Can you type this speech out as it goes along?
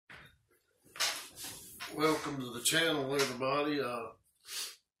Welcome to the channel, everybody.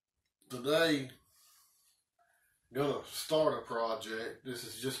 Today, I'm gonna start a project. This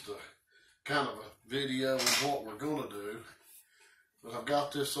is just a kind of a video of what we're gonna do. But I've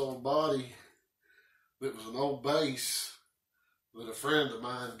got this old body that was an old bass that a friend of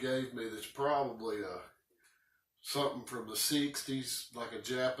mine gave me. That's probably something from the '60s, like a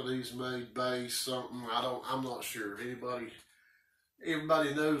Japanese-made bass. Something I'm not sure. Everybody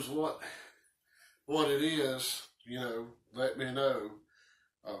knows what it is, let me know.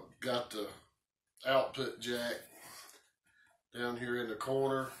 I've got the output jack down here in the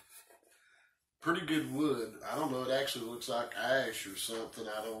corner. Pretty good wood. I don't know, it actually looks like ash or something.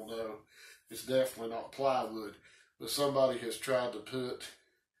 I don't know. It's definitely not plywood. But somebody has tried to put,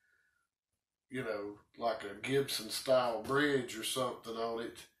 like a Gibson style bridge or something on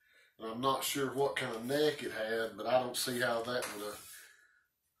it. And I'm not sure what kind of neck it had, but I don't see how that would have,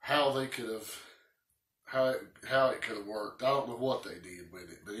 how it could have worked. I don't know what they did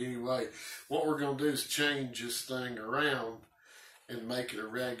with it. But anyway, what we're going to do is change this thing around and make it a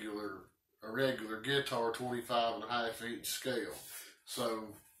regular guitar, 25.5 inch scale. So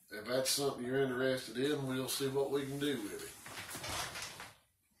if that's something you're interested in, we'll see what we can do with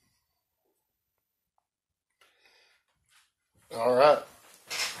it. All right.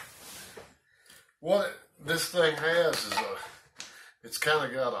 What this thing has is it's kind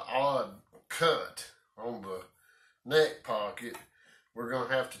of got an odd cut on the neck pocket. We're going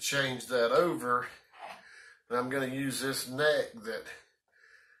to have to change that over, and I'm going to use this neck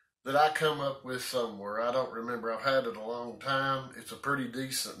that I come up with somewhere. I don't remember. I've had it a long time. It's a pretty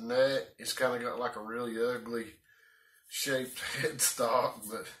decent neck. It's kind of got like a really ugly shaped headstock,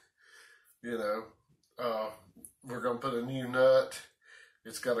 but we're going to put a new nut.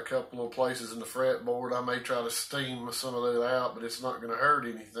 It's got a couple of places in the fretboard. I may try to steam some of that out, but it's not going to hurt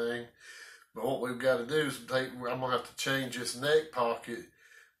anything. But what we've got to do is I'm going to have to change this neck pocket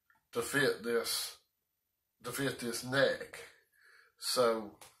to fit this neck.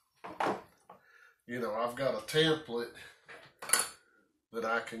 So, I've got a template that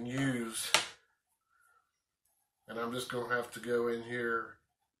I can use, and I'm just going to have to go in here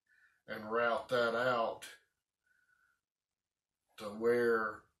and route that out to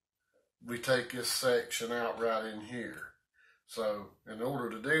where we take this section out right in here. So in order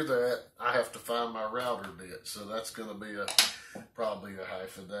to do that, I have to find my router bit. So that's going to be probably a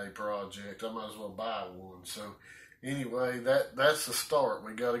half-a-day project. I might as well buy one. So anyway, that's the start.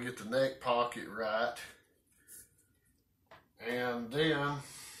 We got to get the neck pocket right, and then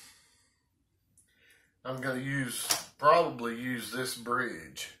I'm going to probably use this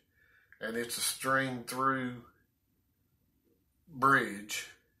bridge, and it's a string through bridge.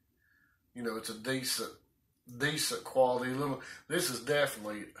 It's a decent quality this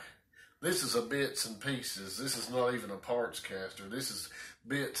is a bits and pieces. This is not even a parts caster. This is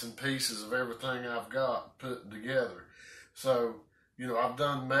bits and pieces of everything I've got put together. So, I've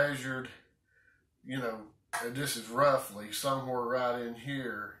done measured, and this is roughly somewhere right in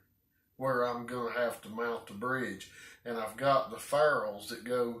here where I'm going to have to mount the bridge. And I've got the ferrules that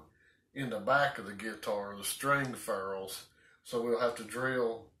go in the back of the guitar, the string ferrules. So we'll have to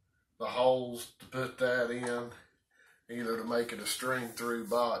drill the holes to put that in, to make it a string through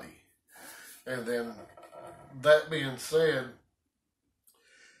body. And then, that being said,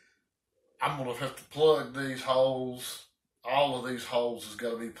 I'm going to have to plug these holes. All of these holes has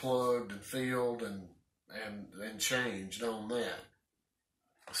got to be plugged and filled and changed on that.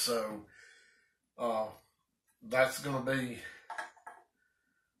 So, that's going to be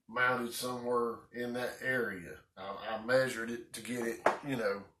mounted somewhere in that area. I measured it to get it,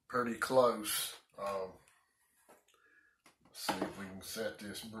 pretty close. Let's see if we can set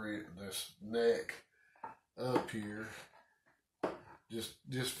this neck up here,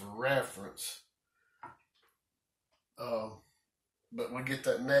 just for reference. But we get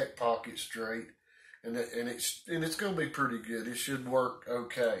that neck pocket straight, and it's going to be pretty good. It should work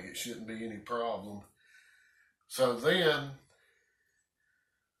okay. It shouldn't be any problem. So then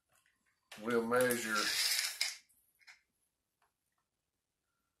we'll measure.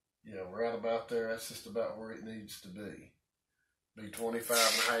 Right about there. That's just about where it needs to be. Be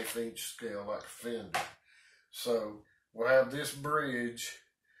 25.5 inch scale, like a Fender. So we'll have this bridge.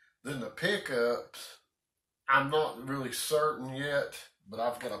 Then the pickups, I'm not really certain yet, but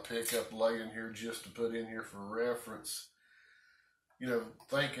I've got a pickup laying here just to put in here for reference.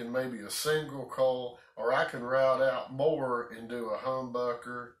 Thinking maybe a single coil, or I can route out more and do a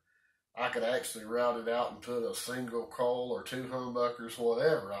humbucker. I could actually route it out and put a single coil or 2 humbuckers,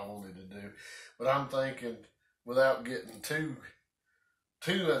 whatever I wanted to do. But I'm thinking, without getting too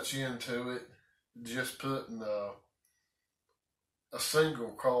much into it, just putting a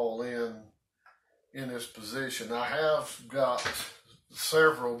single coil in this position. I have got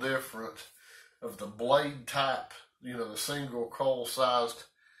several different of the blade type, you know, the single coil sized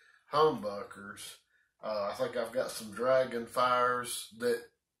humbuckers. I think I've got some Dragonfires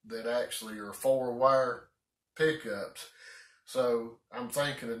that actually are 4-wire pickups. So I'm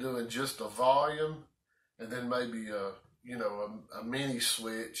thinking of doing just a volume and then maybe a mini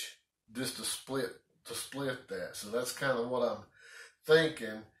switch just to split that. So that's kind of what I'm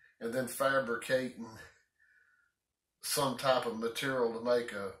thinking, and then fabricating some type of material to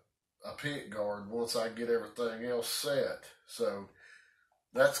make a pick guard once I get everything else set. So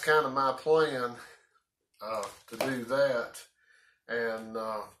that's kind of my plan to do that. And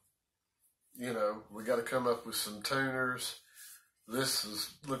you know, we got to come up with some tuners.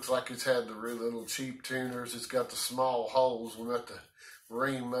 This looks like it's had the really little cheap tuners. It's got the small holes. We got to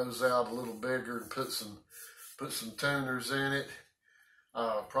ream those out a little bigger and put some tuners in it.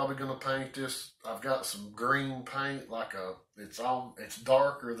 Probably gonna paint this. I've got some green paint, like it's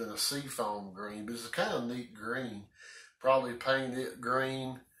darker than a seafoam green, but it's a kind of neat green. Probably paint it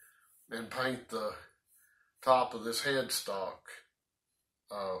green and paint the top of this headstock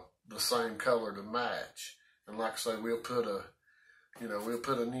the same color to match. And like I say, we'll put a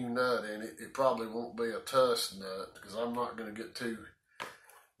new nut in it. It probably won't be a tusk nut because I'm not going to get too.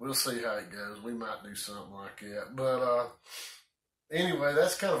 We'll see how it goes. We might do something like that. But anyway,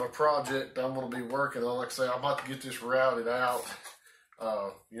 that's kind of a project I'm going to be working on. Like I say, I'm about to get this routed out.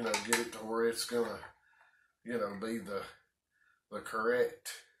 Get it to where it's going to, be the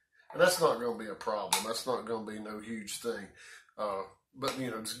correct. And that's not going to be a problem. That's not going to be no huge thing. But,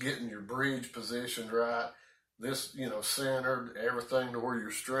 just getting your bridge positioned right. This, centered, everything to where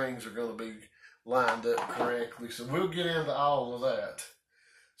your strings are going to be lined up correctly. So we'll get into all of that.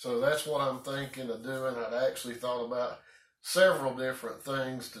 So that's what I'm thinking of doing. I'd actually thought about several different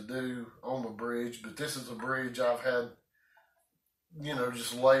things to do on the bridge, but this is a bridge I've had,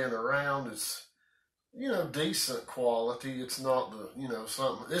 just laying around. It's, decent quality. It's not the,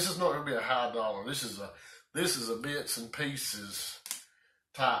 something. This is not going to be a high dollar. This is a bits and pieces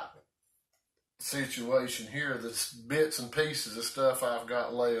type situation here. That's bits and pieces of stuff I've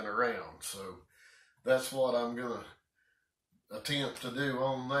got laying around. So that's what I'm going to attempt to do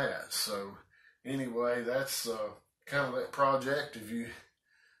on that. So anyway, that's kind of that project. If you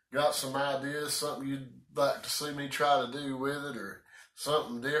got some ideas, something you'd like to see me try to do with it, or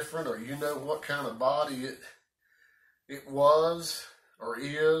something different, or what kind of body it was or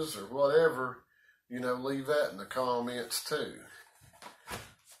is or whatever, leave that in the comments too.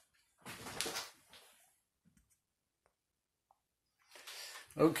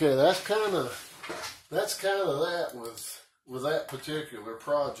 Okay, that's kind of that with that particular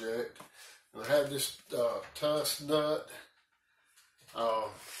project. I had this tusk nut.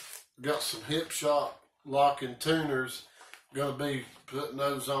 Got some Hip Shop locking tuners. Going to be putting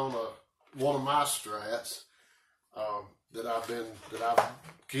those on one of my Strats that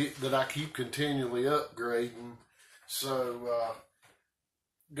I keep continually upgrading. So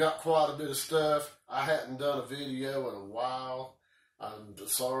got quite a bit of stuff. I hadn't done a video in a while. I'm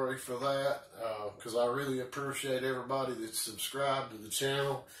sorry for that, because I really appreciate everybody that's subscribed to the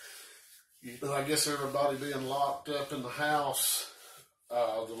channel. I guess everybody being locked up in the house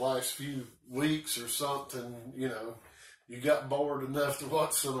the last few weeks or something, you got bored enough to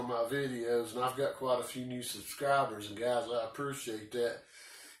watch some of my videos, and I've got quite a few new subscribers, and guys, I appreciate that.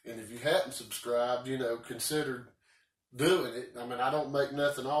 And if you hadn't subscribed, consider doing it. I mean, I don't make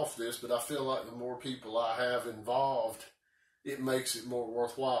nothing off this, but I feel like the more people I have involved, it makes it more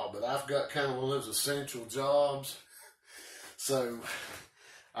worthwhile. But I've got kind of one of those essential jobs, so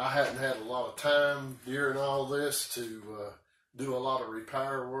I hadn't had a lot of time during all this to do a lot of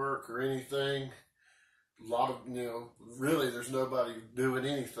repair work or anything. A lot of, really there's nobody doing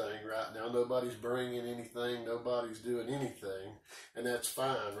anything right now. Nobody's bringing anything. Nobody's doing anything. And that's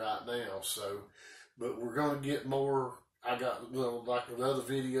fine right now. So, but we're going to get more. I got, like another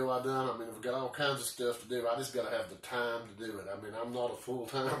video I done. I mean, I've got all kinds of stuff to do. I just got to have the time to do it. I mean, I'm not a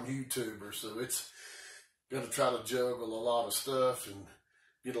full-time YouTuber, so it's got to try to juggle a lot of stuff and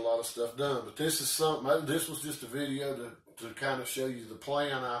get a lot of stuff done. But this is something, this was just a video to kind of show you the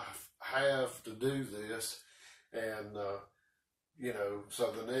plan I have to do this. And,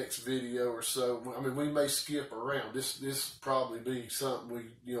 so the next video or so, I mean, we may skip around. This probably be something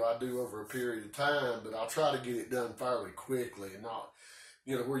I do over a period of time, but I'll try to get it done fairly quickly and not,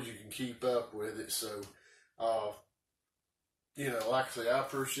 where you can keep up with it. So, like I say, I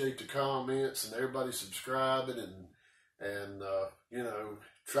appreciate the comments and everybody subscribing and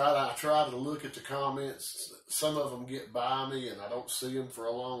I try to look at the comments. Some of them get by me, and I don't see them for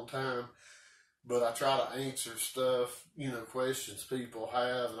a long time. But I try to answer stuff, questions people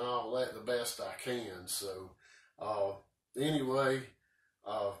have and all that the best I can. So, anyway,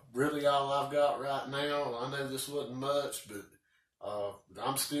 really all I've got right now. I know this wasn't much, but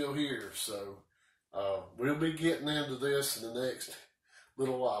I'm still here. So, we'll be getting into this in the next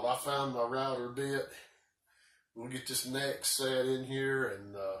little while. I found my router bit. We'll get this neck set in here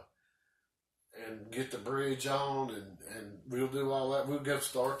and get the bridge on, and we'll do all that. We'll go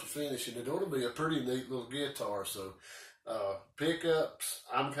start to finish, and it'll be a pretty neat little guitar. So pickups,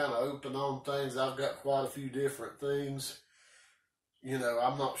 I'm kind of open on things. I've got quite a few different things.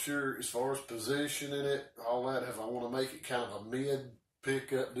 I'm not sure as far as positioning it, all that, if I want to make it kind of a mid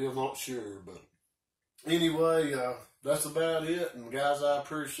pickup deal, not sure. But anyway, that's about it. And guys, I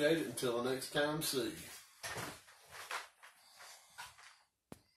appreciate it. Until the next time, see you.